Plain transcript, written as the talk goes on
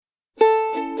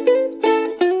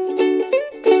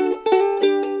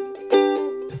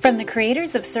From the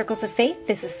creators of Circles of Faith,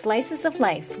 this is Slices of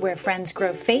Life, where friends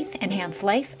grow faith, enhance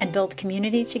life, and build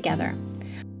community together.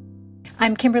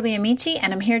 I'm Kimberly Amici,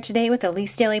 and I'm here today with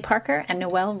Elise Daly Parker and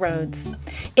Noelle Rhodes.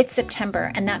 It's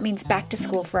September, and that means back to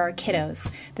school for our kiddos.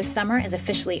 The summer is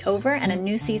officially over, and a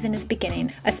new season is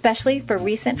beginning, especially for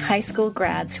recent high school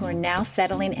grads who are now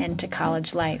settling into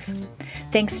college life.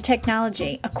 Thanks to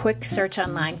technology, a quick search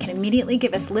online can immediately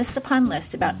give us lists upon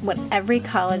lists about what every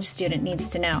college student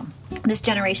needs to know. This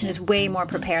generation is way more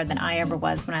prepared than I ever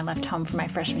was when I left home for my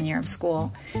freshman year of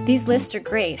school. These lists are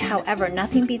great, however,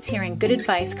 nothing beats hearing good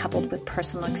advice coupled with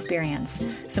personal experience.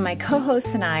 So my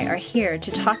co-hosts and I are here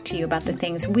to talk to you about the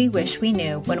things we wish we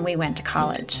knew when we went to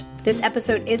college. This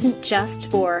episode isn't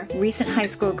just for recent high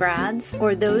school grads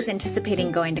or those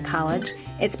anticipating going to college.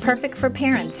 It's perfect for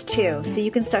parents, too, so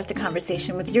you can start the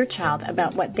conversation with your child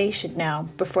about what they should know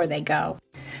before they go.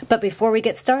 But before we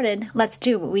get started, let's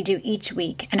do what we do each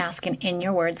week and ask an In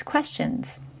Your Words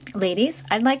questions. Ladies,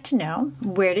 I'd like to know,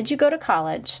 where did you go to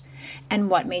college and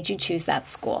what made you choose that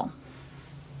school?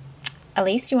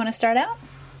 Elise, you want to start out?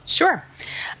 Sure.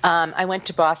 I went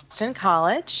to Boston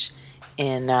College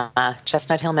in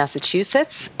Chestnut Hill,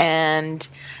 Massachusetts, and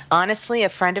honestly, a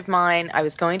friend of mine, I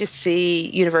was going to see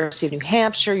University of New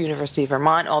Hampshire, University of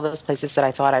Vermont, all those places that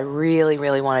I thought I really,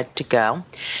 really wanted to go.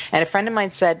 And a friend of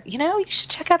mine said, you should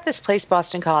check out this place,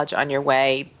 Boston College, on your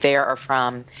way there or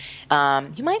from.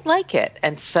 You might like it.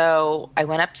 And so I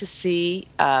went up to see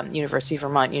University of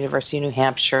Vermont, University of New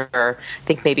Hampshire. I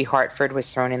think maybe Hartford was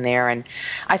thrown in there. And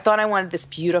I thought I wanted this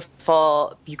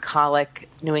beautiful, bucolic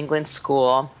New England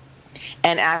school.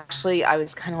 And actually, I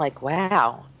was kind of like,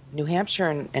 wow, New Hampshire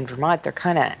and Vermont, they're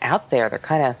kind of out there. They're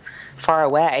kind of far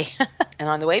away. And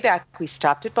on the way back, we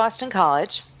stopped at Boston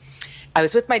College. I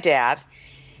was with my dad,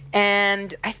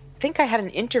 and I think I had an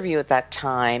interview at that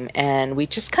time, and we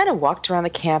just kind of walked around the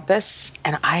campus,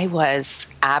 and I was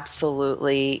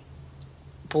absolutely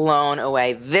blown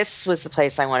away. This was the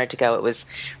place I wanted to go. It was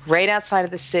right outside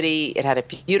of the city. It had a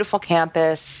beautiful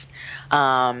campus.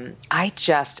 I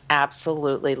just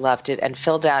absolutely loved it and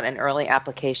filled out an early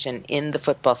application in the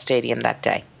football stadium that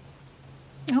day.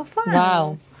 Oh, fun.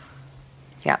 Wow.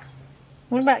 Yeah.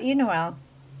 What about you, Noelle?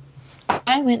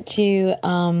 I went to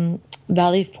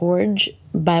Valley Forge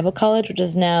Bible College, which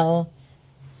is now,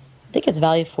 I think it's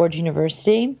Valley Forge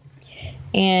University.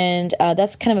 And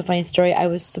that's kind of a funny story. I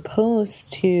was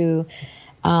supposed to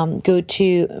go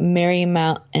to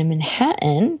Marymount in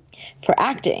Manhattan for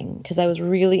acting because I was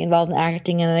really involved in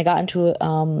acting, and I got into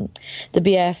the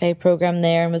BFA program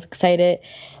there and was excited.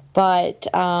 But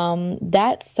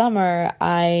that summer,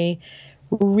 I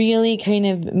really kind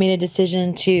of made a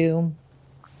decision to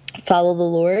follow the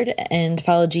Lord and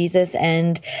follow Jesus,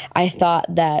 and I thought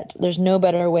that there's no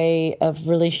better way of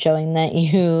really showing that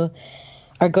you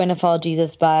are going to follow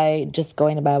Jesus by just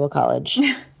going to Bible college,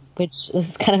 which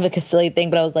is kind of like a silly thing,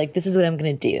 but I was like, this is what I'm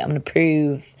going to do. I'm going to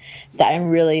prove that I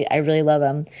really love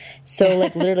him. So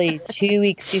like literally 2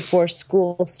 weeks before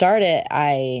school started,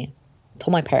 I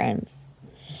told my parents,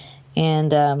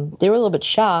 and they were a little bit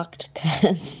shocked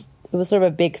because it was sort of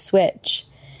a big switch,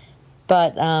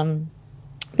 but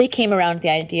they came around with the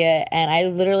idea, and I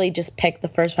literally just picked the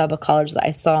first Bible college that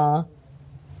I saw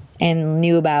and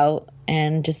knew about,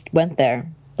 and just went there,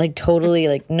 like totally,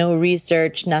 like no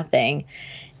research, nothing.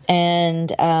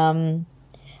 And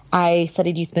I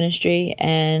studied youth ministry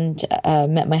and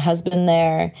met my husband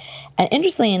there. And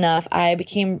interestingly enough, I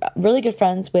became really good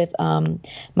friends with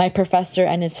my professor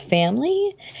and his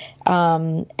family.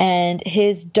 And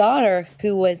his daughter,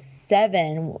 who was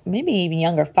 7, maybe even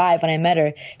younger, 5 when I met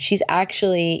her, she's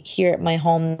actually here at my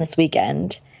home this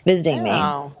weekend visiting me.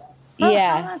 Wow. Yeah.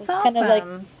 Oh, that's so it's awesome. kind of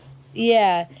like,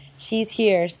 yeah. She's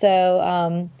here.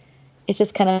 So it's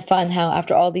just kind of fun how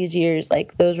after all these years,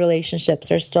 like those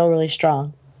relationships are still really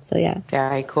strong. So yeah.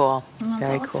 Very cool. Oh, that's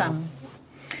Very awesome.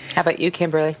 cool. How about you,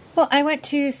 Kimberly? Well, I went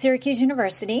to Syracuse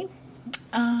University.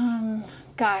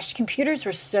 Computers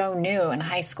were so new in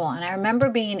high school, and I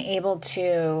remember being able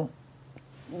to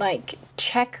like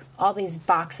check all these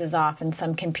boxes off in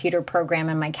some computer program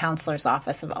in my counselor's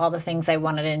office of all the things I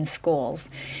wanted in schools,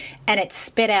 and it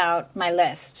spit out my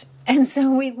list. And so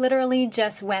we literally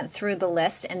just went through the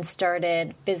list and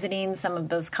started visiting some of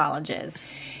those colleges.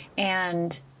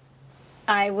 And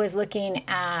I was looking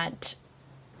at,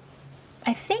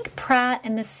 I think, Pratt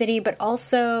in the city, but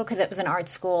also, because it was an art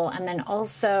school, and then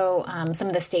also some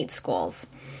of the state schools.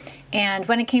 And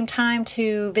when it came time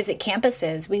to visit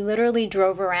campuses, we literally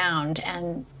drove around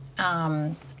and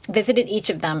visited each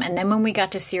of them. And then when we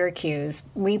got to Syracuse,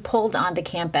 we pulled onto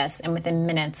campus, and within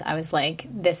minutes, I was like,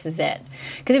 this is it.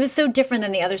 Because it was so different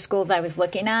than the other schools I was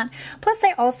looking at. Plus,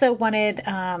 I also wanted,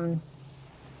 a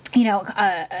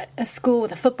school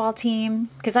with a football team.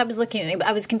 Because I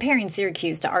was comparing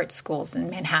Syracuse to art schools in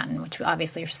Manhattan, which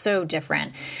obviously are so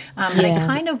different. But I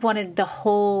kind of wanted the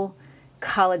whole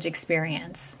college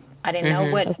experience. I didn't know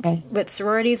what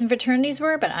sororities and fraternities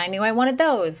were, but I knew I wanted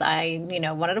those. I,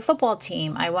 wanted a football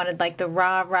team. I wanted like the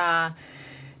rah-rah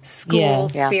school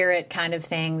spirit kind of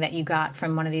thing that you got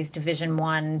from one of these Division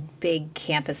I big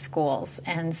campus schools.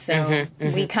 And so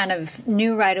we kind of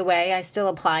knew right away. I still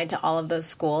applied to all of those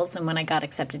schools. And when I got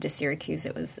accepted to Syracuse,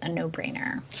 it was a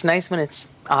no-brainer. It's nice when it's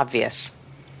obvious.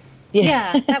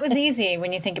 Yeah, that was easy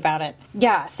when you think about it.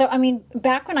 Yeah. So,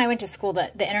 back when I went to school,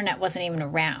 the internet wasn't even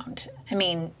around.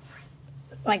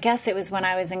 I guess it was when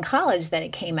I was in college that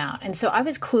it came out. And so I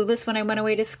was clueless when I went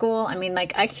away to school.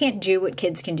 I can't do what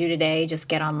kids can do today, just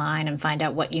get online and find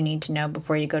out what you need to know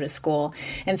before you go to school.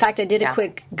 In fact, I did a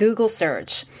quick Google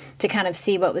search to kind of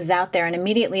see what was out there. And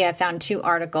immediately I found 2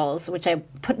 articles, which I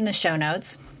put in the show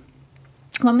notes.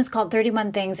 One was called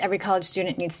 31 Things Every College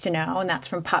Student Needs to Know, and that's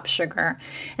from Pop Sugar.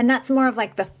 And that's more of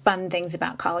like the fun things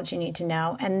about college you need to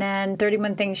know. And then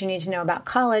 31 Things You Need to Know About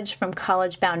College from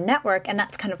College Bound Network, and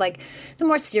that's kind of like the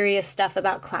more serious stuff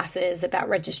about classes, about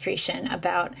registration,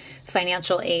 about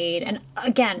financial aid. And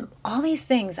again, all these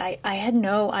things, I had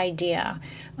no idea.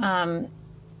 I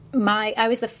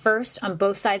was the first on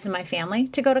both sides of my family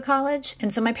to go to college,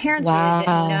 and so my parents really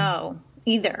didn't know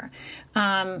either.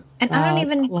 I don't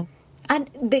even... Cool.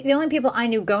 The only people I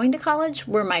knew going to college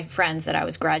were my friends that I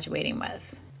was graduating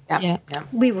with. Yeah.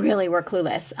 We really were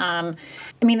clueless.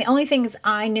 The only things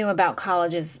I knew about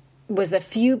college was the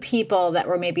few people that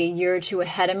were maybe a year or 2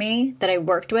 ahead of me that I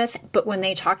worked with. But when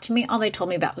they talked to me, all they told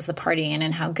me about was the partying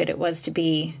and how good it was to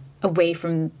be away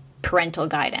from parental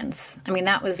guidance.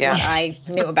 That was what I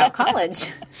knew about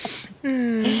college.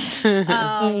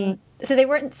 So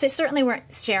they certainly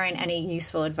weren't sharing any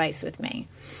useful advice with me.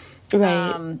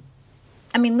 Right.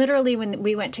 Literally when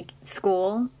we went to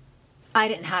school, I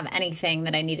didn't have anything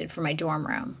that I needed for my dorm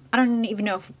room. I don't even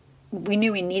know if we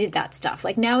knew we needed that stuff.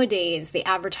 Like nowadays, the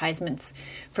advertisements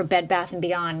for Bed Bath &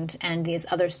 Beyond and these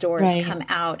other stores come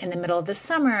out in the middle of the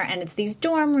summer, and it's these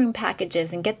dorm room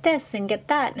packages and get this and get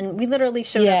that. And we literally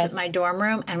showed up at my dorm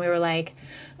room and we were like,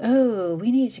 oh,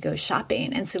 we need to go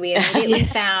shopping. And so we immediately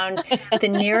found the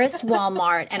nearest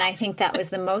Walmart. And I think that was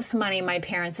the most money my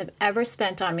parents have ever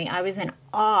spent on me. I was in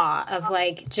awe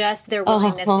of just their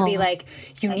willingness to be like,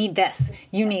 you need this,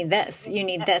 you need this, you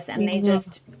need this. And they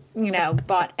just,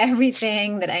 bought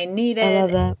everything that I needed. I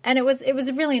love that. And it was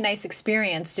a really nice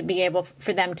experience to be able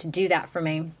for them to do that for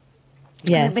me.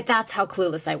 Yes. But that's how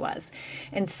clueless I was.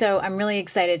 And so I'm really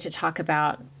excited to talk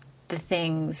about the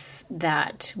things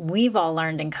that we've all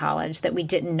learned in college that we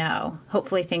didn't know.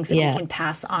 Hopefully things that we can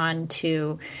pass on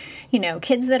to,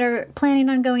 kids that are planning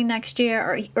on going next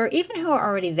year or even who are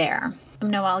already there.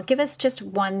 Noelle, give us just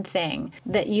one thing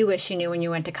that you wish you knew when you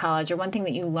went to college or one thing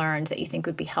that you learned that you think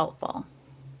would be helpful.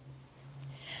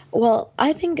 Well,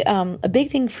 I think a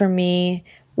big thing for me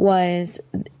was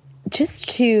just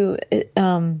to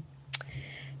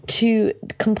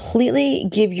completely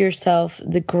give yourself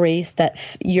the grace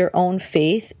that your own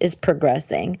faith is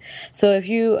progressing. So if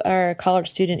you are a college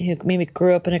student who maybe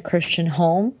grew up in a Christian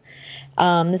home,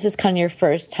 this is kind of your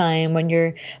first time when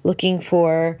you're looking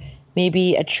for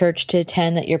maybe a church to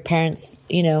attend that your parents,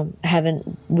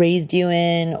 haven't raised you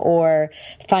in, or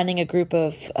finding a group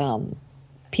of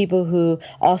people who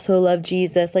also love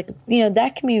Jesus.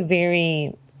 That can be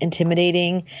very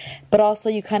intimidating, but also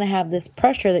you kind of have this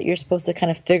pressure that you're supposed to kind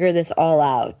of figure this all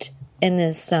out in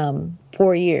this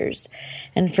 4 years.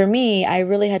 And for me, I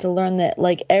really had to learn that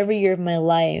every year of my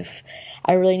life,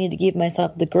 I really need to give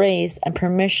myself the grace and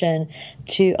permission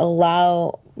to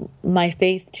allow my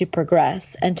faith to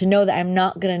progress and to know that I'm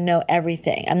not going to know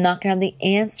everything. I'm not going to have the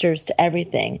answers to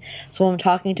everything. So when I'm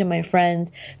talking to my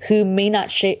friends who may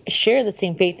not share the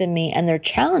same faith in me and they're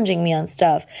challenging me on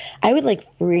stuff, I would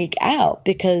freak out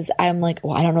because I'm like,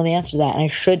 well, I don't know the answer to that and I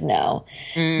should know.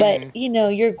 But,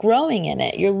 you're growing in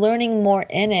it. You're learning more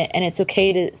in it. And it's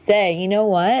okay to say, you know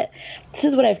what? This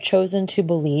is what I've chosen to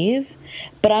believe,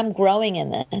 but I'm growing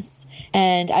in this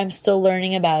and I'm still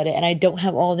learning about it and I don't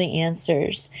have all the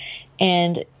answers.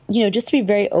 And, just to be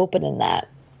very open in that.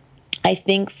 I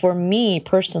think for me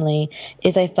personally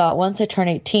is I thought once I turn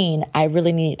 18, I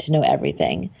really needed to know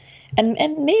everything. And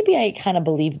maybe I kind of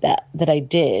believed that I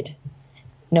did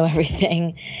know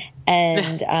everything.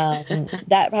 And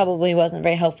that probably wasn't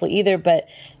very helpful either. But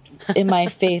in my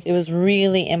faith, it was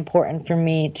really important for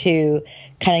me to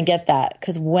kind of get that.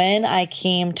 Because when I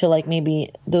came to like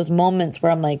maybe those moments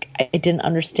where I'm like, I didn't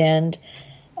understand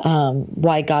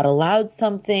why God allowed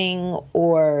something,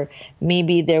 or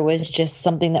maybe there was just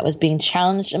something that was being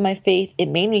challenged in my faith, it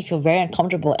made me feel very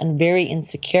uncomfortable and very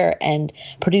insecure and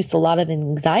produced a lot of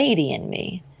anxiety in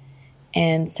me.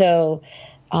 And so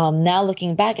now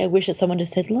looking back, I wish that someone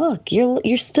just said, look,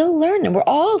 you're still learning. We're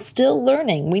all still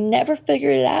learning. We never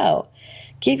figured it out.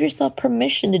 Give yourself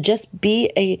permission to just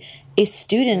be a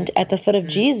student at the foot of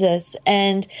Jesus,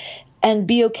 and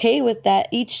be okay with that.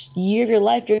 Each year of your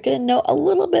life, you're going to know a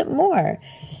little bit more.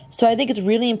 So I think it's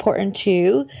really important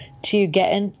to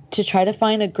get in, to try to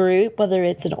find a group, whether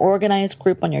it's an organized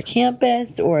group on your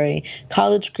campus or a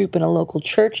college group in a local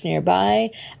church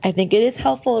nearby. I think it is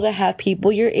helpful to have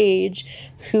people your age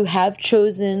who have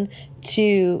chosen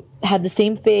to have the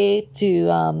same faith,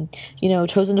 to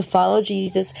chosen to follow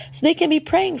Jesus, so they can be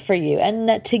praying for you, and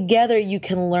that together you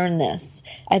can learn this.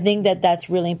 I think that that's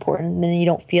really important, and you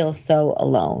don't feel so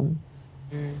alone.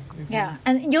 Mm-hmm. Yeah,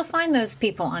 and you'll find those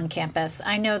people on campus.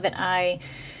 I know that I,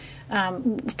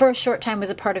 for a short time,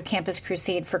 was a part of Campus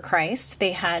Crusade for Christ.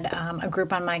 They had a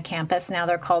group on my campus. Now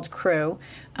they're called Cru.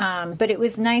 But it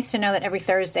was nice to know that every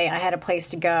Thursday I had a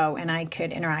place to go and I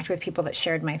could interact with people that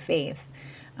shared my faith.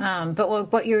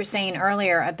 But what you were saying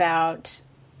earlier about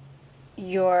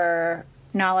your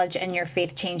knowledge and your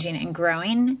faith changing and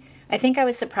growing, I think I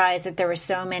was surprised that there were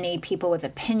so many people with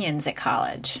opinions at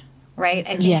college, right?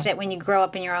 I think that when you grow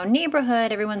up in your own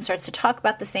neighborhood, everyone starts to talk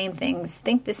about the same things,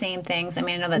 think the same things. I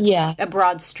mean, I know that's a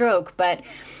broad stroke, but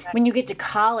when you get to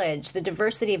college, the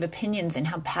diversity of opinions and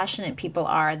how passionate people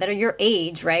are that are your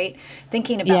age, right?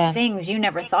 Thinking about things you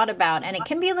never thought about, and it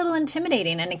can be a little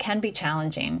intimidating and it can be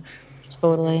challenging.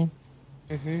 Totally.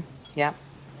 Mm-hmm. Yeah,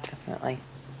 definitely.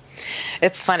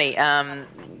 It's funny. I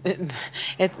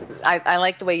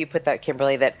like the way you put that,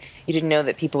 Kimberly, that you didn't know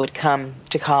that people would come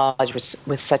to college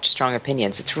with such strong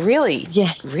opinions. It's really,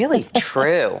 really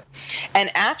true.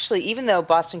 And actually, even though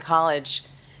Boston College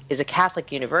is a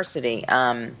Catholic university,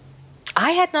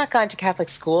 I had not gone to Catholic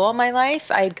school all my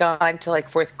life. I had gone to like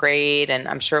fourth grade, and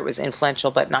I'm sure it was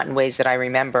influential, but not in ways that I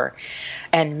remember.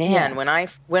 And man, when I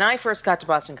first got to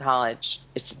Boston College,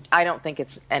 I don't think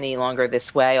it's any longer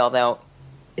this way, although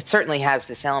it certainly has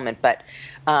this element. But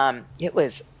it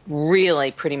was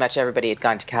really pretty much everybody had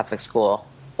gone to Catholic school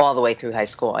all the way through high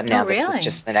school, and now this was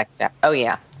just the next step. Oh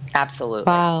yeah,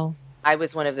 absolutely. Wow. I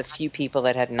was one of the few people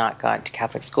that had not gone to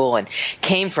Catholic school and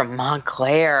came from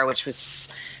Montclair, which was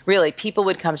really, people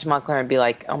would come to Montclair and be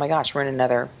like, oh my gosh, we're in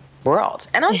another world.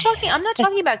 And I'm not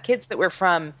talking about kids that were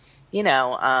from,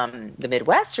 the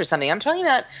Midwest or something. I'm talking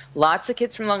about lots of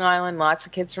kids from Long Island, lots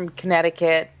of kids from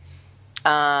Connecticut,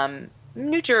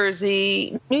 New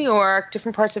Jersey, New York,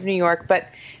 different parts of New York. But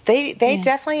they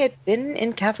definitely had been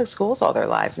in Catholic schools all their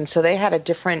lives. And so they had a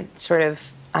different sort of,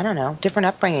 different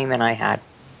upbringing than I had.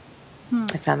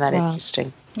 I found that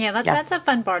interesting. Yeah, that's a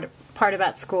fun part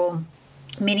about school,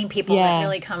 meeting people that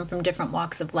really come from different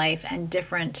walks of life and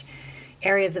different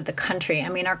areas of the country. I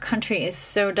mean, our country is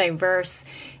so diverse,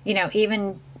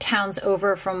 even towns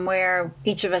over from where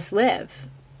each of us live.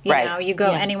 You know, you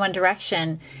go any one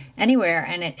direction, anywhere,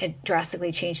 and it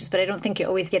drastically changes. But I don't think you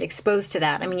always get exposed to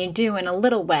that. I mean, you do in a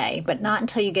little way, but not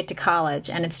until you get to college.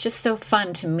 And it's just so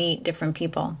fun to meet different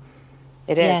people.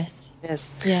 It is. Yes. It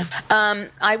is. Yeah.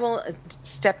 I will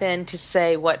step in to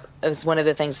say what was one of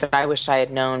the things that I wish I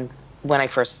had known when I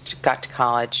first got to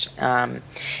college. And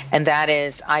that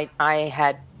is I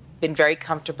had been very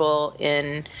comfortable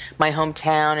in my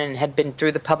hometown and had been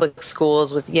through the public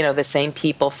schools with, the same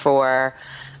people for,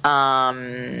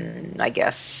 I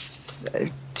guess,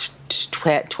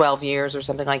 12 years or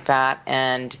something like that.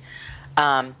 And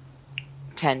 10,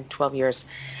 12 years.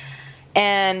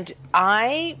 And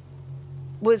I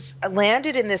was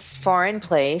landed in this foreign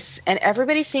place, and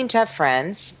everybody seemed to have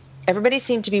friends. Everybody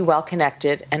seemed to be well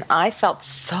connected, and I felt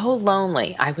so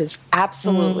lonely. I was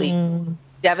absolutely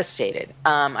devastated.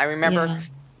 I remember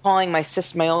calling my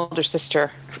older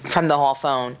sister from the hall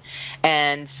phone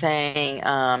and saying,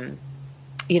 I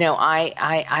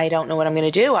don't know what I'm going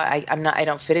to do. I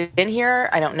don't fit in here.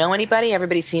 I don't know anybody.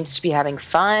 Everybody seems to be having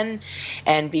fun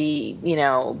and be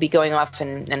going off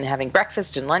and having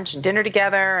breakfast and lunch and dinner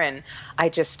together. And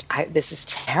this is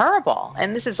terrible.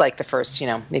 And this is like the first,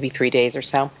 maybe 3 days or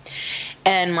so.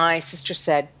 And my sister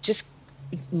said, just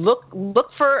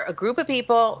look for a group of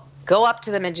people, go up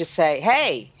to them and just say,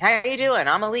 hey, how are you doing?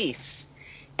 I'm Elise.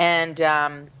 And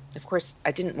of course,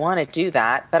 I didn't want to do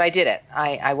that, but I did it.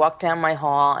 I walked down my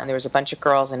hall, and there was a bunch of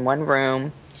girls in one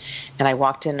room. And I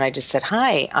walked in, and I just said,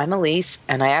 "Hi, I'm Elise."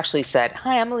 And I actually said,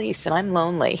 "Hi, I'm Elise, and I'm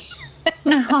lonely."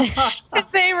 And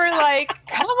they were like,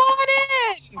 "Come on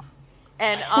in."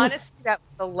 And honestly, that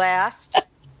was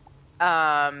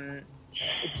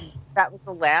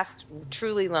the last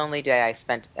truly lonely day I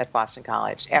spent at Boston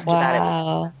College. After that, it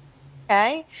was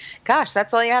okay. Gosh,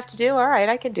 that's all you have to do. All right,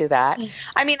 I can do that.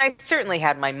 I mean, I certainly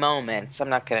had my moments. I'm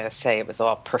not going to say it was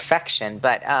all perfection,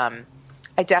 but I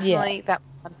definitely that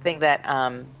was something that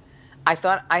I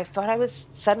thought I was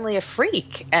suddenly a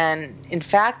freak, and in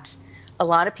fact, a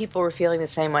lot of people were feeling the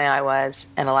same way I was,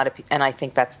 and and I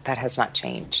think that has not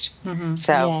changed. Mm-hmm.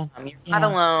 So you're not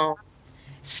alone.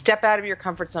 Step out of your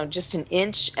comfort zone just an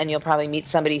inch, and you'll probably meet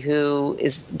somebody who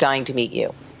is dying to meet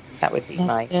you. That would be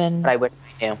what I wish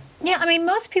I knew. Yeah, I mean,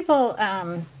 most people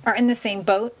are in the same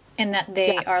boat in that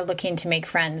they are looking to make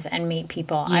friends and meet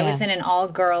people. Yeah. I was in an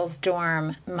all-girls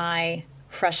dorm my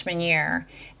freshman year,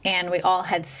 and we all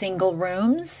had single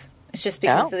rooms. It's just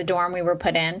because of the dorm we were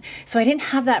put in. So I didn't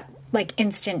have that like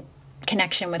instant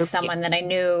connection with someone that I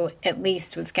knew at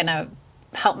least was going to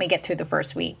help me get through the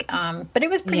first week. But it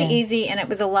was pretty easy, and it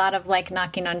was a lot of like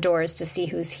knocking on doors to see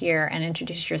who's here and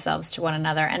introduce yourselves to one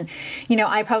another. And, you know,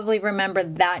 I probably remember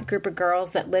that group of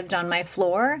girls that lived on my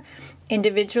floor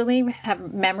individually,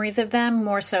 have memories of them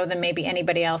more so than maybe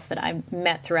anybody else that I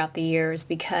met throughout the years,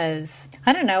 because,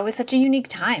 I don't know, it was such a unique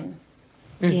time.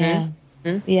 Mm-hmm. Yeah.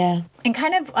 Mm-hmm. Yeah. And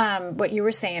kind of what you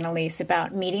were saying, Elise,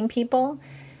 about meeting people,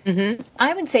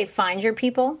 I would say find your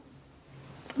people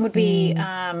would be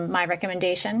my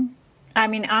recommendation. I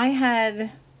mean, I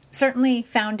had certainly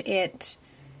found it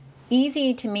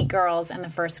easy to meet girls in the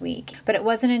first week, but it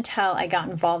wasn't until I got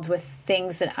involved with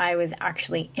things that I was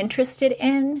actually interested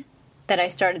in that I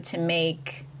started to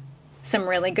make some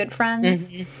really good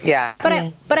friends. Mm-hmm. Yeah.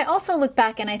 But I also look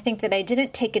back and I think that I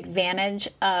didn't take advantage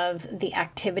of the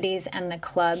activities and the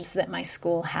clubs that my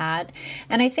school had.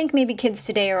 And I think maybe kids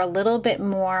today are a little bit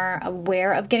more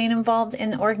aware of getting involved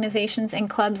in organizations and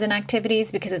clubs and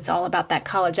activities, because it's all about that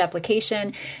college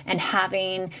application and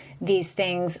having these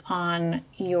things on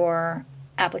your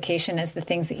application as the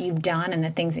things that you've done and the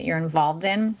things that you're involved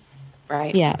in.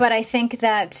 Right. Yeah. But I think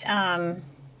that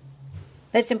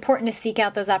it's important to seek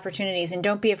out those opportunities, and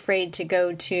don't be afraid to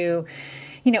go to,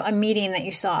 you know, a meeting that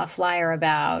you saw a flyer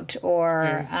about,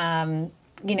 or,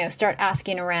 you know, start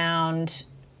asking around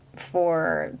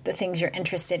for the things you're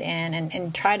interested in,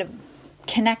 and try to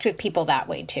connect with people that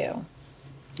way too.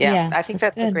 Yeah, I think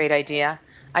that's a great idea.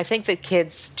 I think that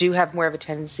kids do have more of a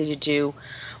tendency to do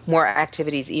more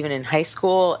activities even in high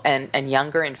school and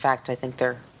younger. In fact, I think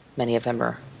many of them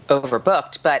are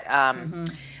overbooked, but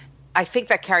I think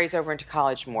that carries over into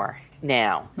college more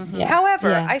now. Mm-hmm. Yeah.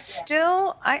 However, I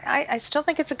still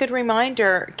think it's a good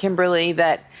reminder, Kimberly,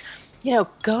 that, you know,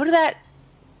 go to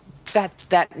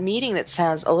that meeting that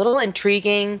sounds a little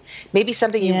intriguing, maybe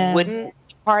something you wouldn't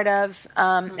be part of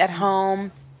at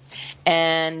home,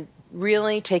 and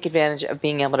really take advantage of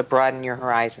being able to broaden your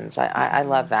horizons. I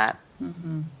love that.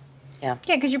 Mm-hmm. Yeah,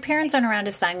 because your parents aren't around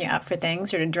to sign you up for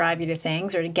things or to drive you to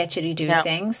things or to get you to do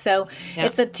things. So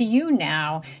it's up to you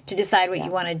now to decide what you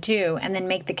want to do, and then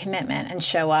make the commitment and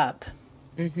show up.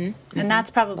 Mm-hmm. And that's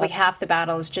probably half the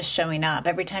battle, is just showing up.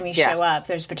 Every time you show up,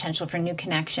 there's potential for new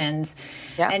connections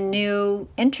and new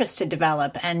interests to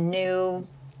develop and new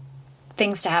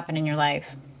things to happen in your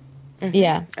life. Mm-hmm.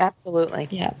 Yeah, absolutely.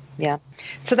 Yeah.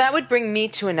 So that would bring me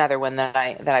to another one that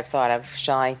I've thought of.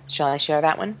 Shall I share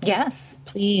that one? Yes,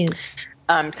 please.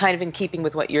 Kind of in keeping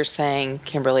with what you're saying,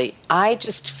 Kimberly, I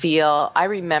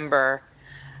remember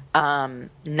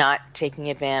not taking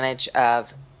advantage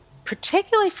of,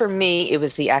 particularly for me, it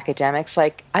was the academics.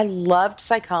 Like, I loved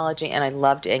psychology and I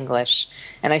loved English,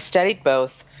 and I studied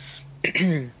both.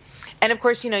 And of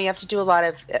course, you know, you have to do a lot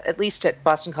of, at least at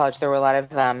Boston College, there were a lot of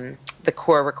the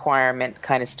core requirement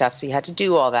kind of stuff. So you had to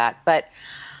do all that. But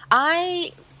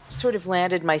I sort of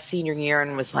landed my senior year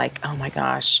and was like, oh my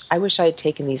gosh, I wish I had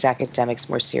taken these academics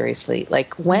more seriously.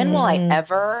 Like, when will I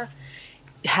ever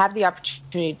have the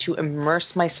opportunity to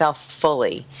immerse myself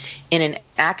fully in an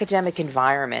academic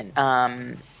environment,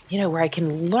 you know, where I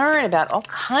can learn about all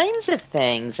kinds of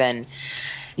things and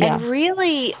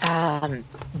really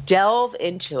delve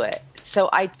into it.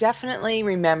 So I definitely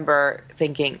remember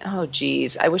thinking, oh,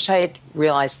 geez, I wish I had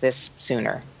realized this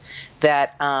sooner.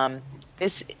 That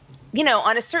this, you know,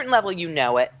 on a certain level, you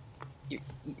know it.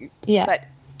 But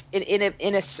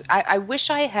I wish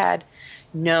I had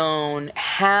known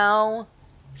how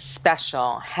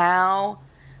special, how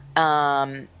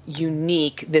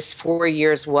unique this 4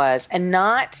 years was, and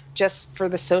not just for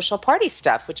the social party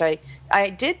stuff, which I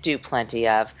did do plenty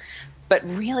of, but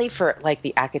really for like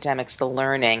the academics, the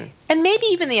learning, and maybe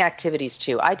even the activities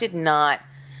too. I did not,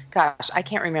 gosh, I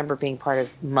can't remember being part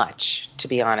of much, to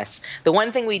be honest. The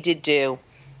one thing we did do,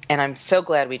 and I'm so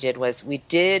glad we did, was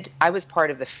I was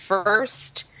part of the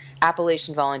first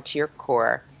Appalachian Volunteer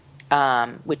Corps,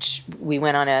 which we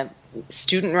went on a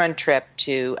student-run trip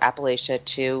to Appalachia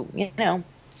to,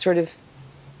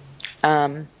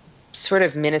 sort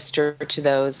of minister to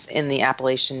those in the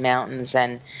Appalachian Mountains.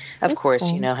 And of That's course,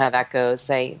 cool. you know how that goes.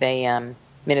 They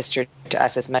ministered to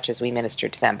us as much as we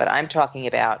ministered to them. But I'm talking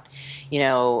about,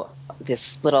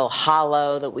 this little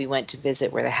hollow that we went to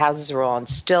visit where the houses were all on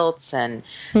stilts, and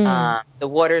the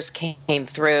waters came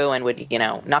through and would,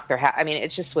 knock their house. I mean, it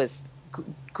just was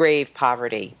grave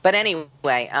poverty. But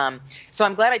anyway, so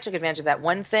I'm glad I took advantage of that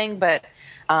one thing, but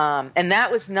and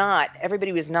that was not,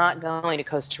 everybody was not going to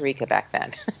Costa Rica back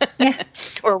then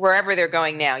or wherever they're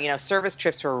going now. Service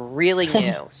trips were really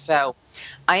new. So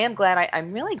I'm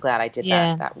really glad I did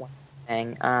that one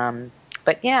thing.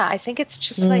 But yeah, I think it's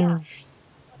just like,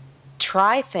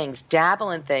 try things, dabble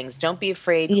in things. Don't be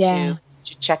afraid to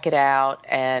check it out.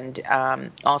 And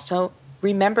also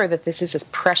remember that this is a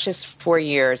precious 4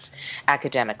 years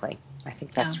academically. I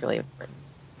think that's really important.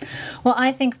 Well,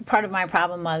 I think part of my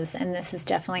problem was, and this is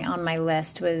definitely on my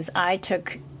list, was I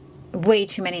took way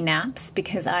too many naps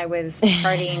because I was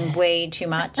partying way too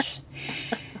much.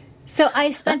 So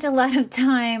I spent a lot of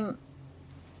time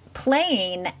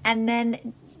playing and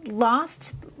then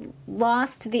lost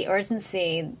the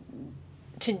urgency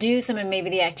to do some of maybe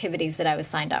the activities that I was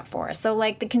signed up for. So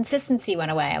like the consistency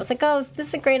went away. I was like, oh, this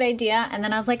is a great idea. And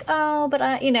then I was like, oh, but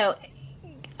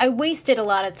I wasted a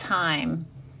lot of time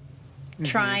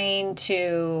trying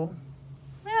to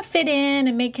fit in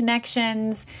and make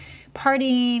connections,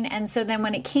 partying. And so then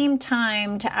when it came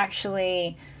time to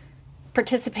actually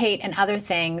participate in other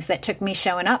things that took me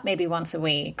showing up maybe once a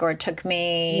week, or took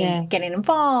me getting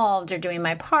involved or doing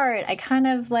my part, I kind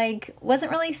of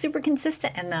wasn't really super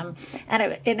consistent in them.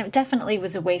 And it definitely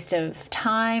was a waste of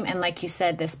time. And like you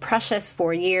said, this precious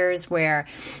 4 years where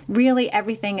really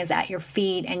everything is at your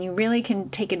feet and you really can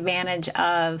take advantage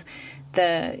of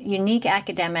the unique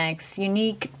academics,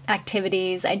 unique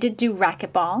activities. I did do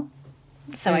racquetball.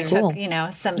 So I took,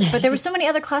 some, but there were so many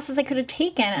other classes I could have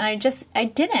taken, and I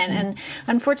didn't. And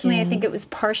unfortunately, I think it was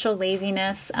partial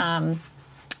laziness.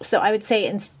 So I would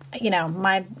say,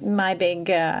 my big,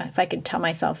 if I could tell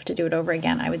myself to do it over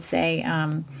again, I would say,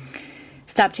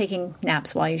 stop taking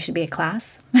naps while you should be at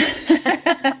class.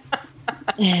 That's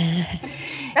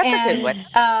a good one.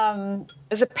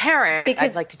 As a parent,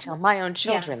 I'd like to tell my own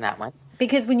children that one.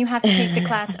 Because when you have to take the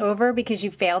class over because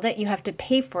you failed it, you have to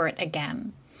pay for it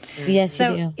again. Yes,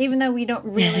 so you do. Even though we don't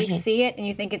really see it and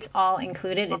you think it's all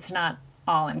included, it's not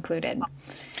all included.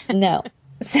 No.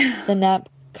 The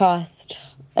naps cost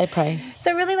a price.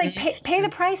 So really pay the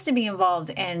price to be involved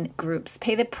in groups,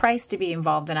 pay the price to be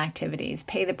involved in activities,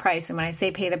 pay the price. And when I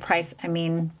say pay the price, I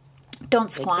mean,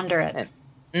 don't squander it.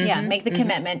 Yeah, make the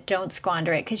commitment. Don't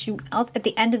squander it, because at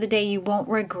the end of the day, you won't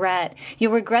regret.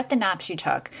 You'll regret the naps you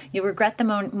took. You'll regret the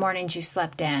mornings you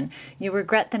slept in. You'll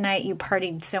regret the night you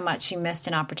partied so much you missed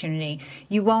an opportunity.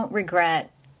 You won't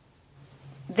regret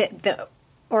the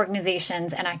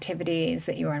organizations and activities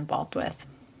that you were involved with.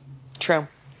 True.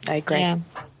 I agree. Yeah.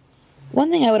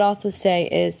 One thing I would also say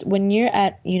is when you're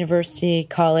at university,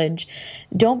 college,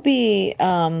 don't be...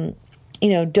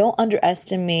 don't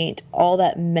underestimate all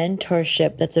that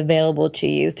mentorship that's available to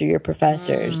you through your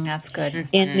professors. That's good.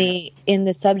 In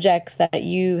the subjects that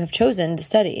you have chosen to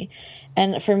study.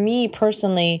 And for me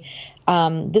personally,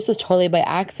 this was totally by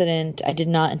accident. I did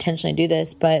not intentionally do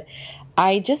this, but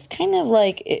I just kind of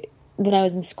when I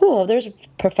was in school, there's a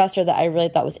professor that I really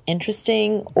thought was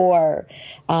interesting, or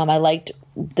I liked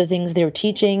the things they were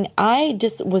teaching. I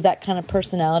just was that kind of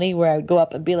personality where I would go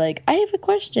up and be like, I have a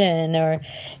question, or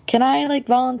can I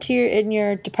volunteer in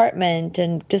your department,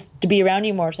 and just to be around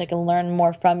you more so I can learn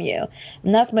more from you.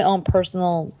 And that's my own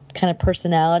personal kind of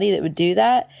personality that would do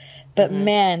that. But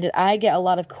man, did I get a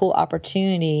lot of cool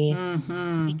opportunity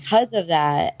because of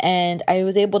that. And I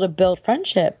was able to build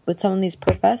friendship with some of these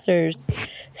professors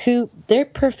who, they're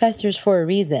professors for a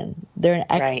reason. They're an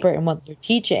expert in what they're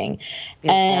teaching.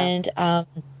 Yeah. And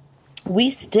we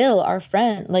still are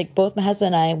friends. Both my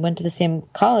husband and I went to the same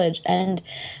college, and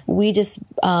we just,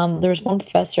 there was one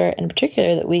professor in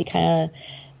particular that we kind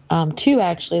of, two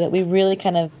actually, that we really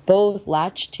kind of both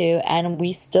latched to, and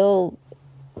we still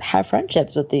have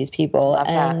friendships with these people.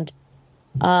 And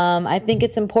I think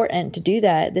it's important to do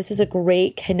that. This is a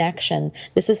great connection.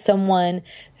 This is someone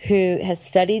who has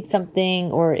studied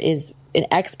something or is an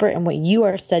expert in what you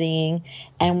are studying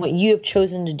and what you have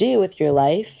chosen to do with your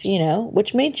life,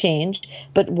 which may change,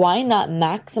 but why not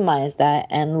maximize that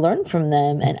and learn from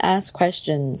them and ask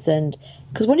questions? And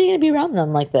because when are you going to be around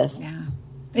them like this? Yeah.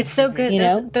 It's so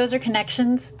good. Those are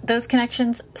connections. Those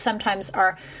connections sometimes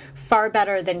are far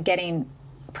better than getting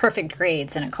perfect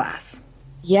grades in a class.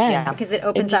 Yes. Because it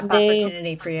opens up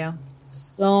opportunity for you.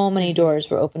 So many doors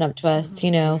were opened up to us,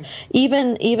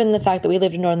 Even the fact that we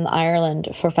lived in Northern Ireland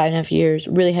for 5.5 years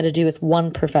really had to do with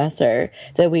one professor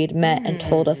that we'd met and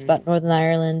told us about Northern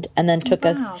Ireland, and then took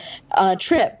us on a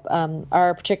trip.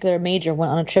 Our particular major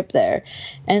went on a trip there.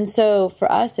 And so for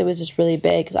us, it was just really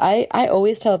big. 'Cause I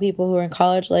always tell people who are in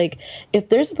college, like, if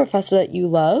there's a professor that you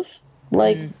love,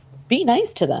 like, be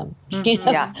nice to them,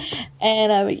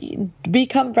 and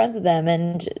become friends with them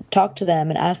and talk to them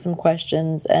and ask them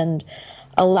questions and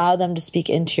allow them to speak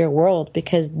into your world,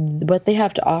 because what they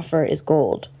have to offer is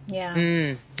gold. Yeah.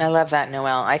 I love that,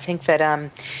 Noelle. I think that, I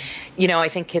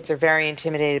think kids are very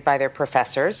intimidated by their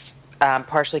professors,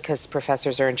 partially because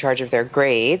professors are in charge of their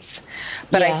grades.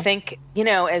 But I think,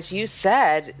 as you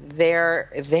said, they're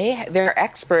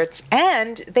experts,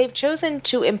 and they've chosen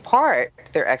to impart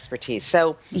their expertise.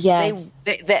 So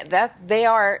they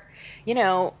are,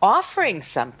 offering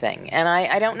something. And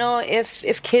I don't know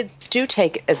if kids do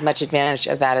take as much advantage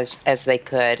of that as they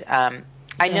could.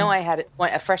 I know I had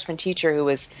a freshman teacher who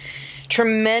was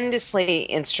tremendously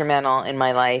instrumental in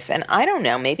my life. And I don't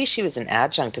know, maybe she was an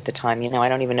adjunct at the time. I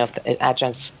don't even know if the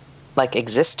adjuncts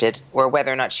existed, or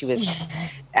whether or not she was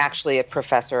actually a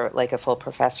professor, like a full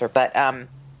professor. But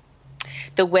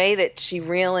the way that she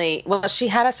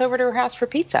had us over to her house for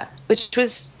pizza, which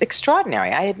was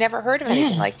extraordinary. I had never heard of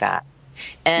anything like that.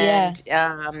 And,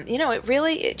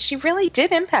 she really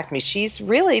did impact me. She's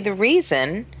really the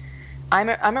reason I'm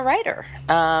a writer.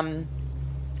 And,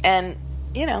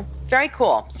 very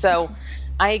cool. So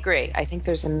I agree. I think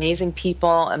there's amazing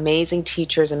people, amazing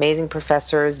teachers, amazing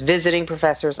professors, visiting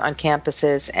professors on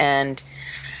campuses, and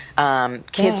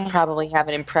kids probably have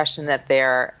an impression that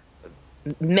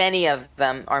many of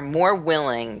them are more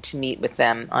willing to meet with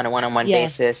them on a one-on-one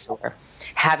basis, or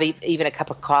have even a cup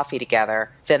of coffee together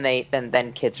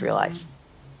than kids realize.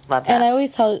 Love that. And I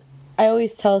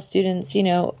always tell students,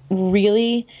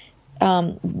 really,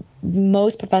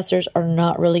 most professors are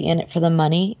not really in it for the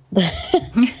money. No,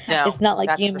 it's not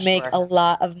like you make a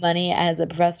lot of money as a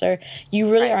professor.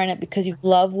 You really are in it because you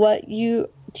love what you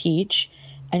teach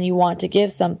and you want to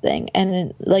give something.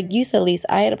 And like you said, Lise,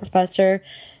 I had a professor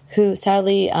who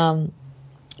sadly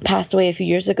passed away a few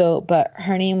years ago, but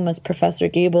her name was Professor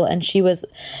Gable, and she was,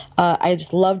 I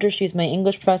just loved her. She was my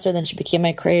English professor, then she became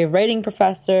my creative writing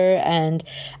professor, and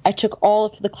I took all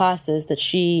of the classes that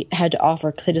she had to offer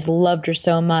because I just loved her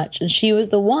so much. And she was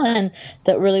the one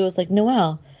that really was like,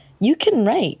 Noelle, you can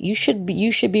write. You should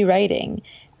be writing.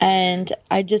 And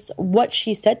what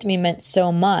she said to me meant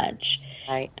so much,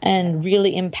 and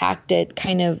really impacted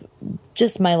kind of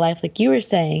just my life, like you were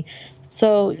saying.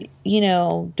 So,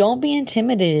 don't be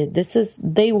intimidated.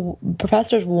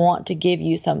 Professors want to give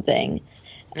you something,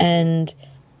 and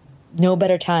no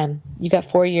better time. You got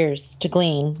 4 years to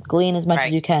glean as much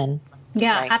as you can.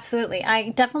 Yeah, absolutely. I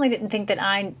definitely didn't think that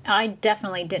I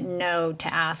definitely didn't know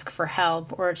to ask for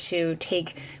help or to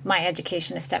take my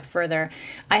education a step further.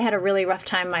 I had a really rough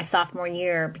time my sophomore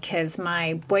year because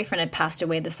my boyfriend had passed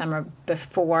away the summer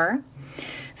before.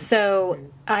 So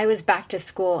I was back to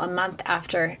school a month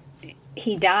after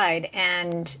he died,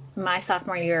 and my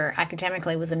sophomore year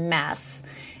academically was a mess.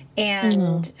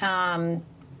 And,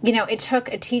 it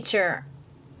took a teacher,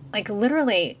 like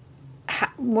literally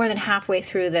more than halfway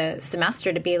through the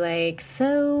semester to be like,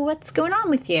 so what's going on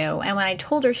with you? And when I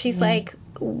told her, she's like,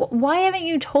 why haven't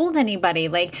you told anybody?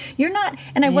 Like, you're not,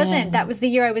 and I wasn't, that was the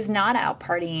year I was not out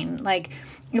partying. Like,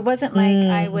 it wasn't like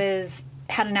I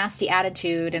had a nasty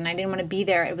attitude and I didn't want to be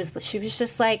there. She was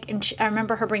just like, and I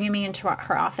remember her bringing me into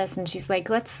her office and she's like,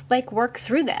 let's work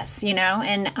through this, and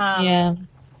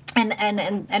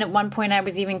at one point I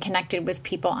was even connected with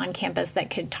people on campus that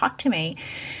could talk to me,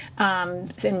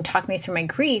 and talk me through my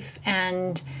grief.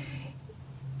 And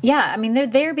they're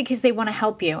there because they want to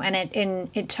help you. And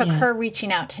it took her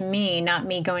reaching out to me, not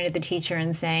me going to the teacher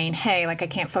and saying, hey, like I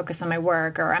can't focus on my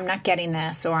work, or I'm not getting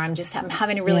this, or I'm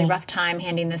having a really rough time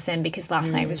handing this in because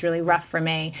last night was really rough for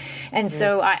me. And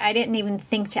so I didn't even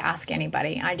think to ask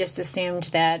anybody. I just assumed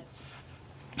that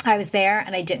I was there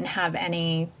and I didn't have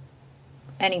any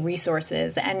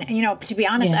resources. And, to be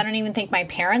honest, I don't even think my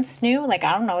parents knew. Like,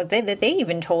 I don't know that they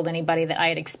even told anybody that I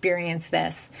had experienced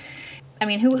this. I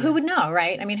mean, who would know,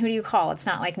 right? I mean, who do you call? It's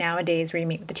not like nowadays where you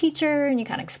meet with the teacher and you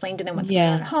kind of explain to them what's going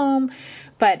on at home.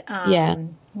 But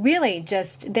really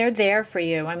just they're there for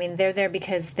you. I mean, they're there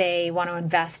because they want to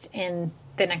invest in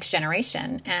the next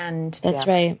generation. And that's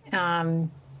right.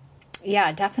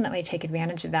 Yeah, definitely take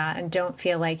advantage of that and don't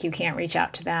feel like you can't reach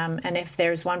out to them. And if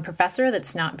there's one professor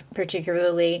that's not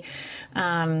particularly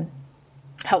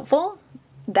helpful,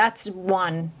 that's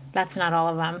one. That's not all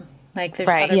of them. Like there's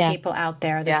other people out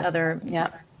there. There's other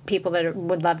people that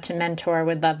would love to mentor,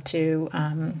 would love to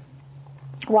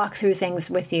walk through things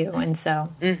with you. And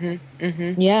so,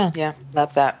 yeah,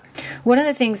 love that. One of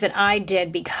the things that I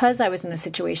did because I was in the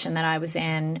situation that I was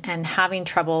in and having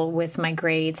trouble with my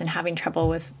grades and having trouble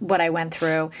with what I went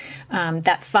through,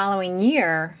 that following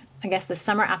year, I guess the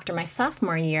summer after my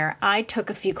sophomore year, I took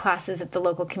a few classes at the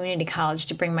local community college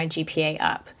to bring my GPA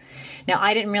up. Now,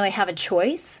 I didn't really have a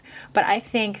choice, but I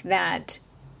think that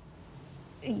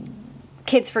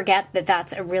kids forget that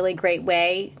that's a really great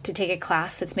way to take a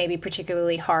class that's maybe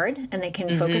particularly hard and they can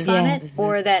focus on it,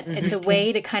 or that it's a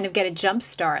way to kind of get a jump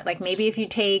start. Like maybe if you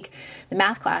take the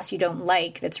math class you don't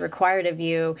like that's required of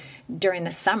you during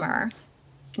the summer,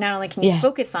 not only can you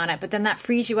focus on it, but then that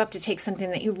frees you up to take something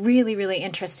that you're really, really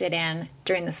interested in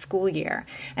during the school year.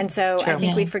 And so I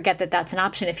think we forget that that's an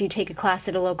option. If you take a class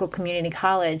at a local community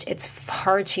college, it's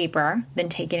far cheaper than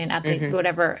taking it at the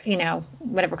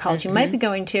whatever college you might be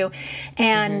going to.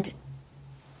 And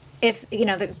if,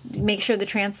 make sure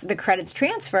the credits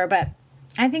transfer. But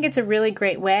I think it's a really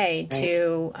great way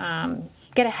to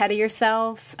get ahead of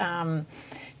yourself,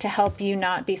 to help you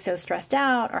not be so stressed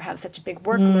out or have such a big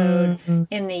workload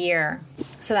in the year.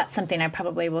 So that's something I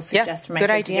probably will suggest for my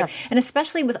kids to do. And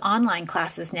especially with online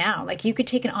classes now, like you could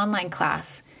take an online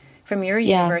class from your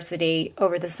university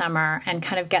over the summer and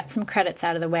kind of get some credits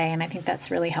out of the way. And I think that's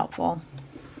really helpful.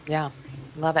 Yeah.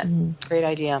 Love it. Great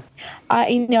idea.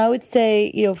 I would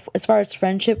say, as far as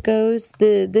friendship goes,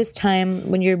 this time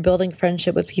when you're building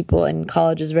friendship with people in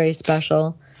college is very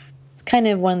special. It's kind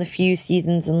of one of the few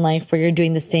seasons in life where you're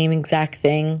doing the same exact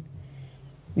thing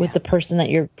with the person that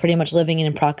you're pretty much living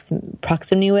in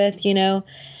proximity with,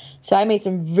 So I made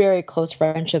some very close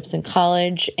friendships in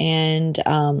college and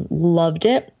loved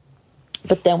it.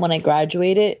 But then when I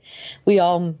graduated, we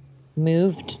all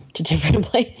moved to different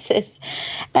places.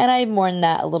 And I mourned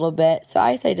that a little bit. So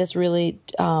I say just really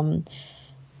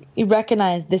you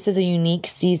recognize this is a unique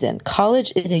season.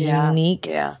 College is a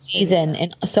unique season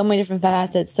in so many different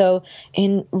facets. So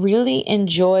really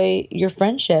enjoy your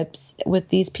friendships with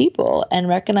these people and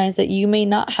recognize that you may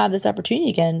not have this opportunity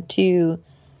again to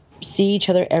see each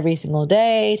other every single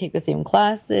day, take the same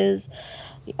classes,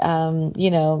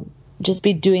 just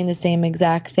be doing the same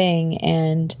exact thing.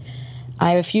 And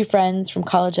I have a few friends from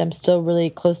college I'm still really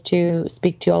close to,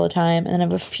 speak to all the time. And then I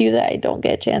have a few that I don't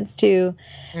get a chance to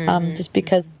just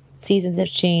because seasons have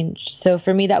changed. So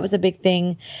for me, that was a big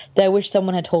thing that I wish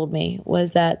someone had told me,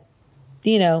 was that,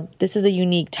 this is a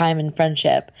unique time in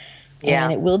friendship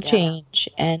and it will change,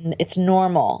 and it's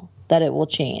normal that it will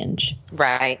change.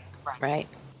 Right.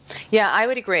 Yeah, I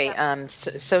would agree.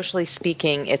 Socially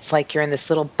speaking, it's like you're in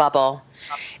this little bubble.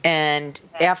 And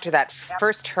after that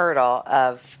first hurdle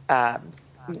of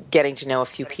getting to know a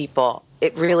few people,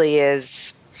 it really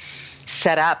is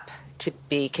set up to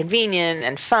be convenient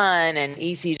and fun and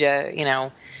easy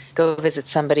to, go visit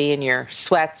somebody in your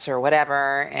sweats or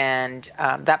whatever. And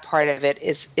that part of it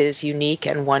is unique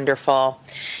and wonderful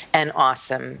and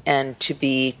awesome, and to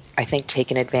be, I think,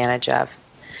 taken advantage of.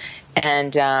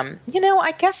 And,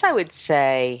 I guess I would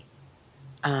say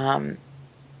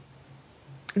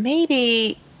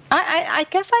maybe I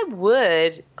guess I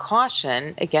would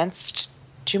caution against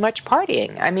too much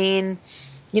partying. I mean,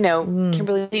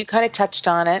 Kimberly, you kind of touched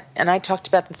on it, and I talked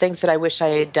about the things that I wish I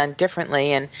had done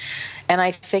differently. And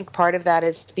I think part of that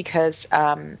is because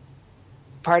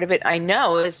part of it I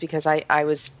know is because I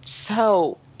was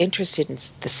so interested in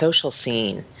the social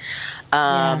scene.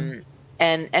 And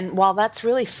while that's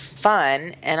really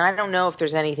fun, and I don't know if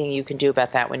there's anything you can do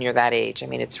about that when you're that age. I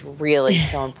mean, it's really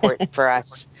so important for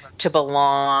us to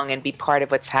belong and be part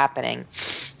of what's happening.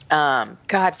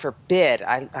 God forbid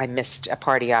I missed a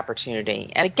party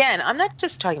opportunity. And again, I'm not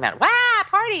just talking about,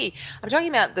 party. I'm talking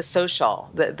about the social,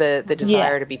 the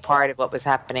desire to be part of what was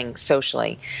happening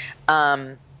socially.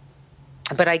 But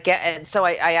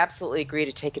I absolutely agree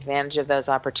to take advantage of those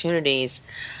opportunities.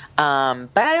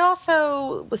 But I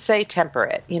also would say temper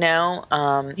it, it's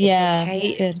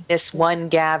okay this one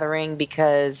gathering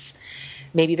because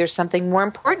maybe there's something more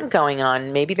important going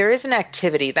on. Maybe there is an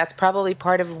activity. That's probably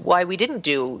part of why we didn't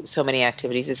do so many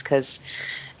activities, is because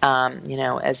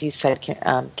As you said,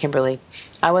 Kimberly,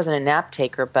 I wasn't a nap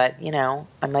taker, but,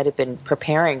 I might have been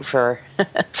preparing for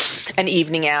an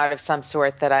evening out of some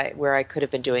sort where I could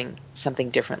have been doing something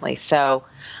differently. So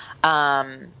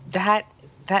that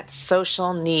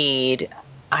social need,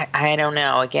 I don't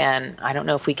know. Again, I don't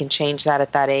know if we can change that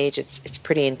at that age. It's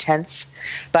pretty intense,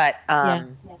 but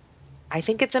I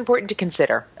think it's important to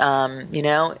consider.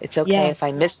 It's okay if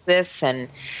I miss this, and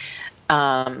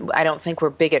I don't think we're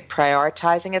big at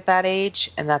prioritizing at that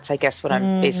age, and that's, I guess, what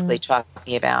I'm basically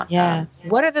talking about. Yeah.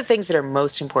 What are the things that are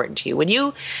most important to you when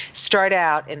you start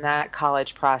out in that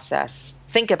college process?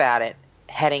 Think about it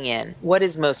heading in. What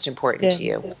is most important to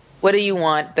you? What do you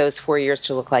want those 4 years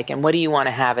to look like, and what do you want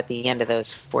to have at the end of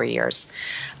those 4 years?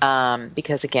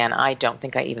 Because, again, I don't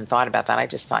think I even thought about that. I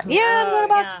just thought, I'm going to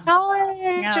Boston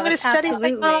College. I'm going to study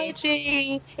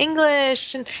psychology,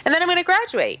 English, and then I'm going to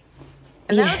graduate.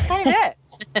 And that was kind of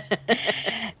it.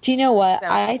 Do you know what?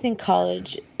 I think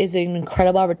college is an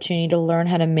incredible opportunity to learn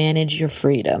how to manage your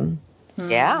freedom.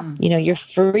 Yeah. You're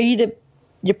free to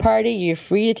your party, you're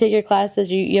free to take your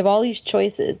classes, you have all these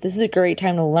choices. This is a great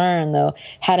time to learn, though,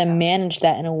 how to manage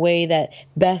that in a way that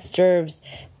best serves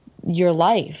your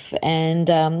life. And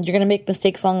you're going to make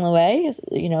mistakes along the way,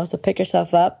 so pick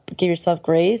yourself up, give yourself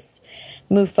grace,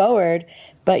 move forward.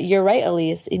 But you're right,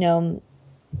 Elise,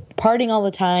 partying all the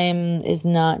time is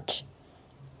not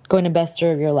going to best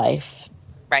serve your life.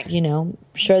 Right.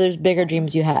 Sure, there's bigger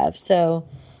dreams you have. So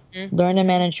learn to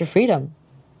manage your freedom.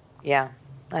 Yeah.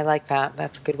 I like that.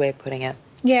 That's a good way of putting it.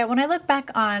 Yeah, when I look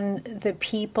back on the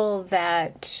people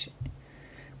that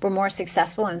were more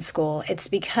successful in school, it's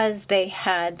because they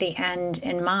had the end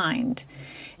in mind.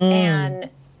 And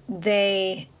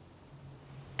they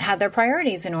had their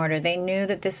priorities in order. They knew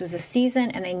that this was a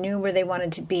season, and they knew where they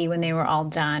wanted to be when they were all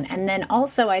done. And then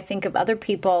also I think of other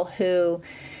people who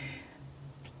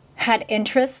had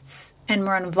interests and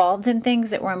were involved in things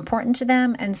that were important to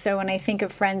them. And so when I think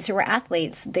of friends who were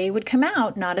athletes, they would come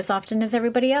out not as often as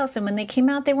everybody else. And when they came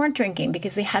out, they weren't drinking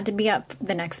because they had to be up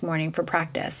the next morning for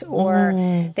practice, or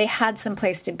they had some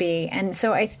place to be. And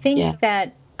so I think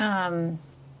that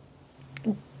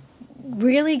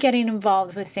really getting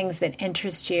involved with things that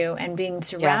interest you and being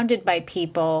surrounded by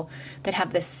people that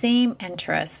have the same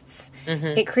interests,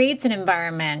 it creates an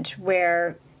environment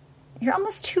where you're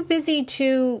almost too busy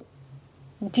to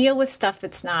deal with stuff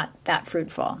that's not that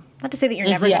fruitful. Not to say that you're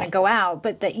never going to go out,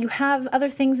 but that you have other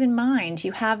things in mind.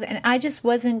 And I just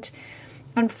wasn't,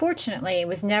 unfortunately,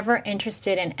 was never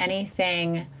interested in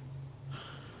anything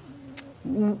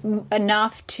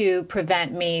enough to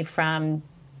prevent me from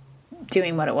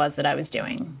doing what it was that I was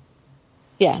doing.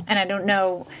 Yeah. And I don't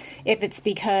know if it's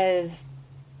because,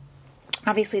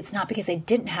 obviously it's not because I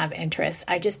didn't have interest.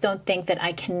 I just don't think that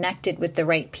I connected with the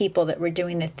right people that were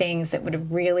doing the things that would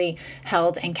have really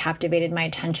held and captivated my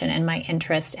attention and my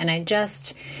interest. And I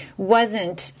just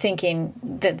wasn't thinking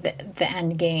that the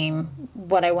end game,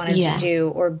 what I wanted to do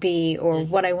or be, or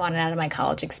what I wanted out of my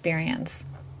college experience.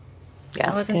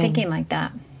 Yeah, I wasn't thinking like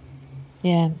that.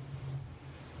 Yeah.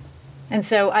 And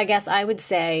so I guess I would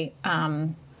say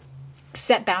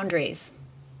set boundaries,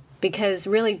 because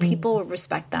really people will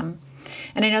respect them.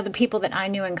 And I know the people that I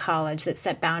knew in college that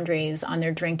set boundaries on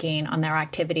their drinking, on their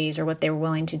activities, or what they were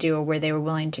willing to do or where they were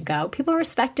willing to go, people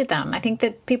respected them. I think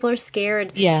that people are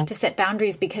scared to set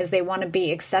boundaries because they want to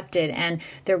be accepted, and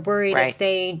they're worried if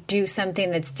they do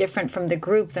something that's different from the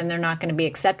group, then they're not going to be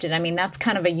accepted. I mean, that's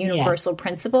kind of a universal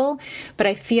principle, but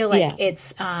I feel like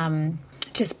it's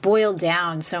just boiled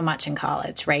down so much in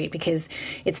college, right? Because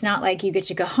it's not like you get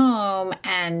to go home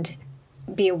and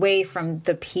be away from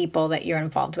the people that you're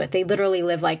involved with. They literally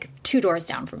live like 2 doors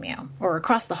down from you or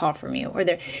across the hall from you, or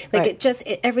they're like,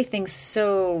 everything's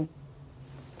so,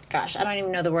 gosh, I don't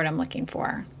even know the word I'm looking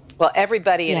for. Well,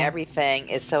 everybody and everything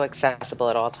is so accessible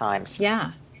at all times.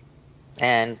 Yeah.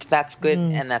 And that's good.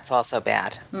 And that's also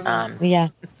bad. Yeah.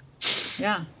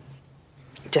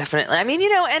 Definitely. I mean,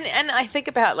 and I think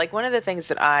about, like, one of the things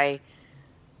that I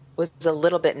was a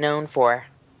little bit known for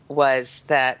was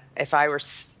that if it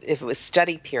was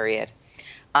study period,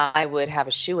 I would have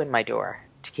a shoe in my door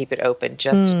to keep it open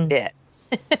just a bit.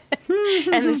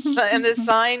 and the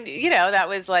sign, that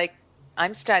was like,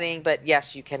 I'm studying, but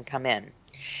yes, you can come in.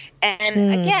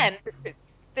 And again,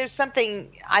 there's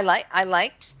something I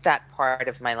liked that part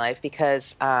of my life,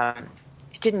 because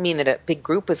it didn't mean that a big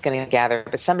group was going to gather,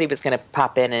 but somebody was going to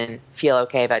pop in and feel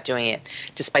okay about doing it,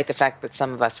 despite the fact that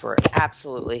some of us were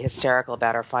absolutely hysterical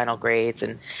about our final grades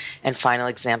and final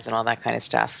exams and all that kind of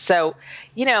stuff. So,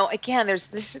 again,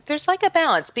 there's like a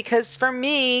balance, because for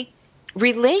me,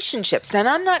 relationships. And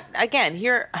I'm not, again,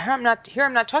 I'm not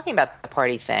talking about the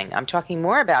party thing. I'm talking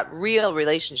more about real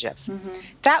relationships.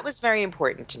 That was very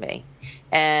important to me.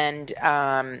 And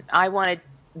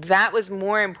that was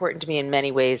more important to me in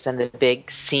many ways than the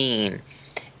big scene.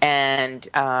 And,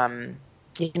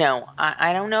 you know,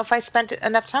 I don't know if I spent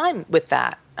enough time with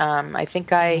that. I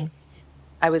think I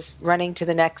was running to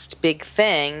the next big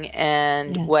thing,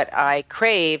 and what I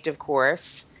craved, of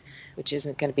course, which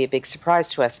isn't going to be a big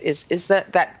surprise to us, is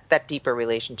that deeper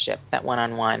relationship, that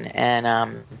one-on-one,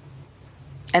 and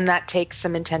that takes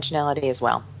some intentionality as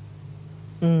well.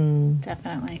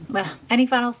 Definitely. Well, any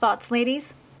final thoughts,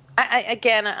 ladies?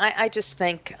 I just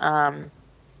think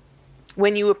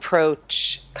when you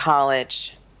approach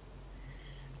college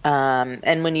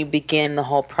and when you begin the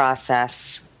whole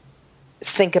process,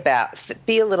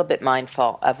 be a little bit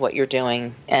mindful of what you're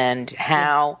doing and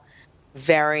how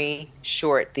very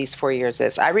short these 4 years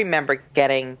is. I remember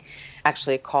getting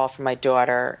actually a call from my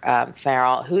daughter,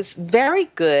 Farrell, who's very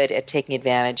good at taking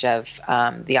advantage of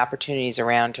the opportunities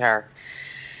around her.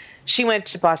 She went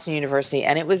to Boston University,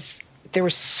 and there were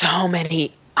so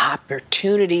many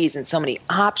opportunities and so many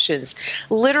options.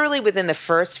 Literally within the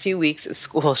first few weeks of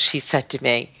school, she said to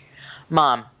me,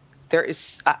 "Mom,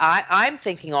 I'm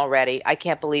thinking already, I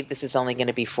can't believe this is only going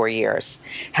to be 4 years.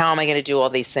 How am I going to do all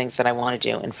these things that I want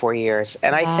to do in 4 years?"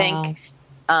 And I think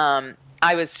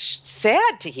I was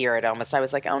sad to hear it almost. I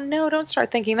was like, "Oh no, don't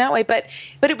start thinking that way." But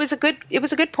it was a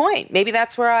good point. Maybe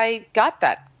that's where I got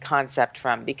that concept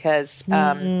from, because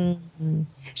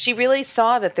she really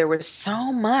saw that there was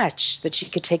so much that she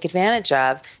could take advantage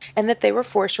of, and that they were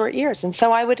 4 short years. And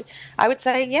so I would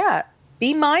say,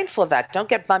 be mindful of that. Don't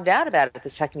get bummed out about it the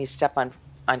second you step on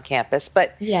campus,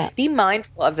 but be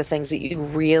mindful of the things that you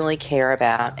really care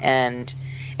about, and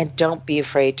don't be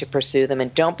afraid to pursue them,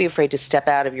 and don't be afraid to step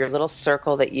out of your little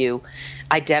circle that you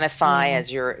identify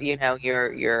as your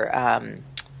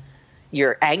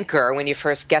anchor when you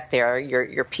first get there,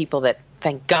 your people that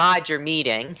thank God you're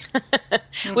meeting,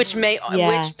 which may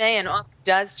and often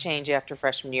does change after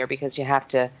freshman year, because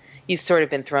you've sort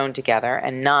of been thrown together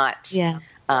and not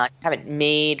haven't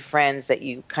made friends that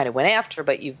you kind of went after,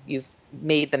 but you've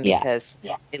made them because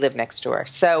they live next door.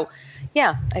 So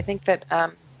I think that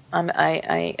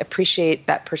I appreciate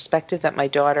that perspective that my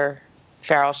daughter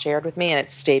Farrell shared with me, and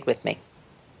it stayed with me.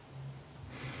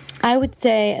 I would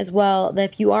say as well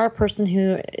that if you are a person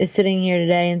who is sitting here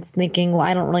today and thinking, well,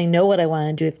 I don't really know what I want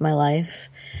to do with my life,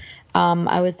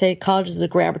 I would say college is a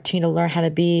great opportunity to learn how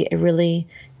to be a really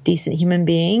decent human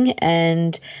being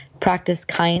and practice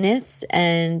kindness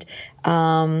and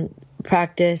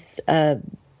practice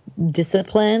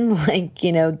discipline, like,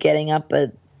 getting up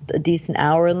a decent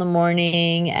hour in the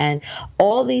morning, and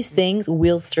all these things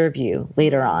will serve you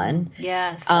later on.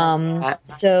 Yes.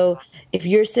 So if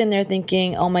you're sitting there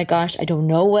thinking, oh my gosh, I don't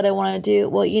know what I want to do,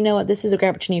 well, you know what? This is a great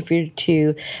opportunity for you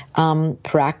to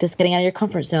practice getting out of your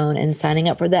comfort zone and signing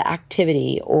up for the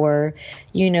activity, or,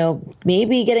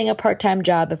 maybe getting a part-time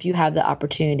job if you have the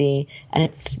opportunity and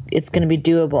it's going to be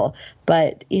doable.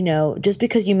 But, just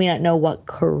because you may not know what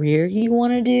career you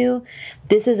want to do,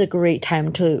 this is a great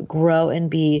time to grow and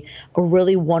be a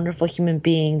really wonderful human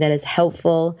being that is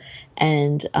helpful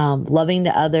and loving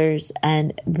to others,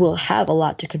 and will have a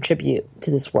lot to contribute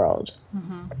to this world.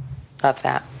 Love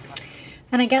that.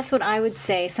 And I guess what I would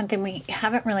say, something we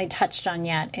haven't really touched on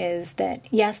yet, is that,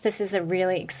 yes, this is a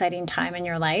really exciting time in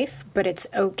your life, but it's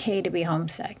okay to be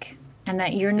homesick. And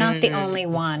that you're not the only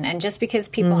one. And just because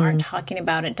people aren't talking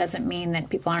about it doesn't mean that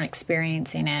people aren't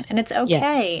experiencing it. And it's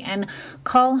okay. Yes. And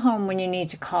call home when you need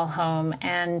to call home.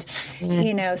 And,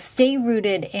 stay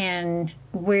rooted in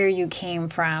where you came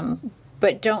from.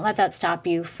 But don't let that stop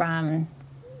you from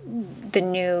the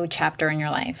new chapter in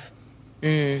your life.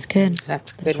 It's good.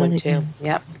 That's a good one, too.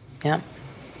 Good. Yep.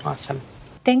 Awesome.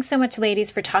 Thanks so much, ladies,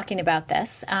 for talking about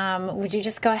this. Would you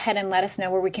just go ahead and let us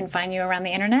know where we can find you around the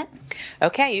internet?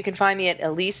 Okay, you can find me at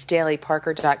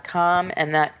EliseDalyParker.com,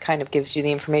 and that kind of gives you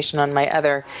the information on my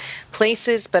other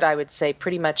places, but I would say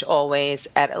pretty much always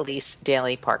at Elise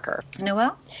Daly Parker.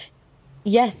 Noelle?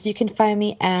 Yes, you can find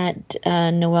me at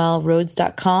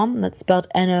NoelleRhodes.com. That's spelled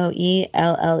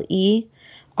NoelleRhodes.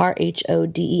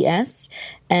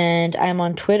 And I'm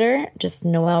on Twitter, just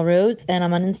Noelle Rhodes, and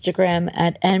I'm on Instagram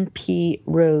at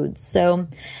NPRhodes. So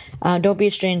don't be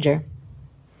a stranger.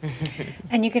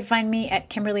 And you can find me at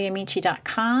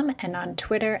KimberlyAmici.com, and on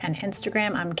Twitter and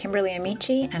Instagram, I'm Kimberly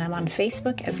Amici, and I'm on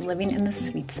Facebook as Living in the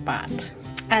Sweet Spot.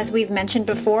 As we've mentioned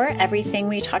before, everything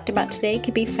we talked about today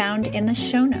can be found in the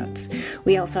show notes.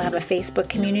 We also have a Facebook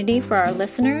community for our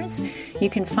listeners. You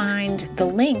can find the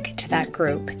link to that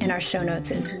group in our show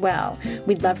notes as well.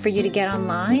 We'd love for you to get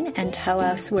online and tell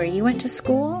us where you went to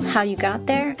school, how you got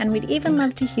there, and we'd even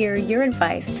love to hear your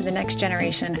advice to the next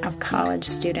generation of college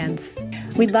students.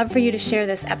 We'd love for you to share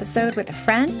this episode with a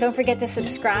friend. Don't forget to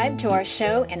subscribe to our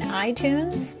show in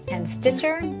iTunes and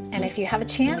Stitcher, and if you have a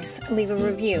chance, leave a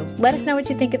review. Let us know what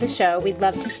you think of the show. We'd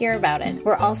love to hear about it.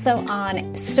 We're also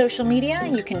on social media.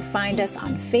 You can find us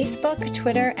on Facebook,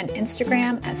 Twitter, and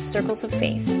Instagram as Circles of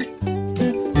Faith.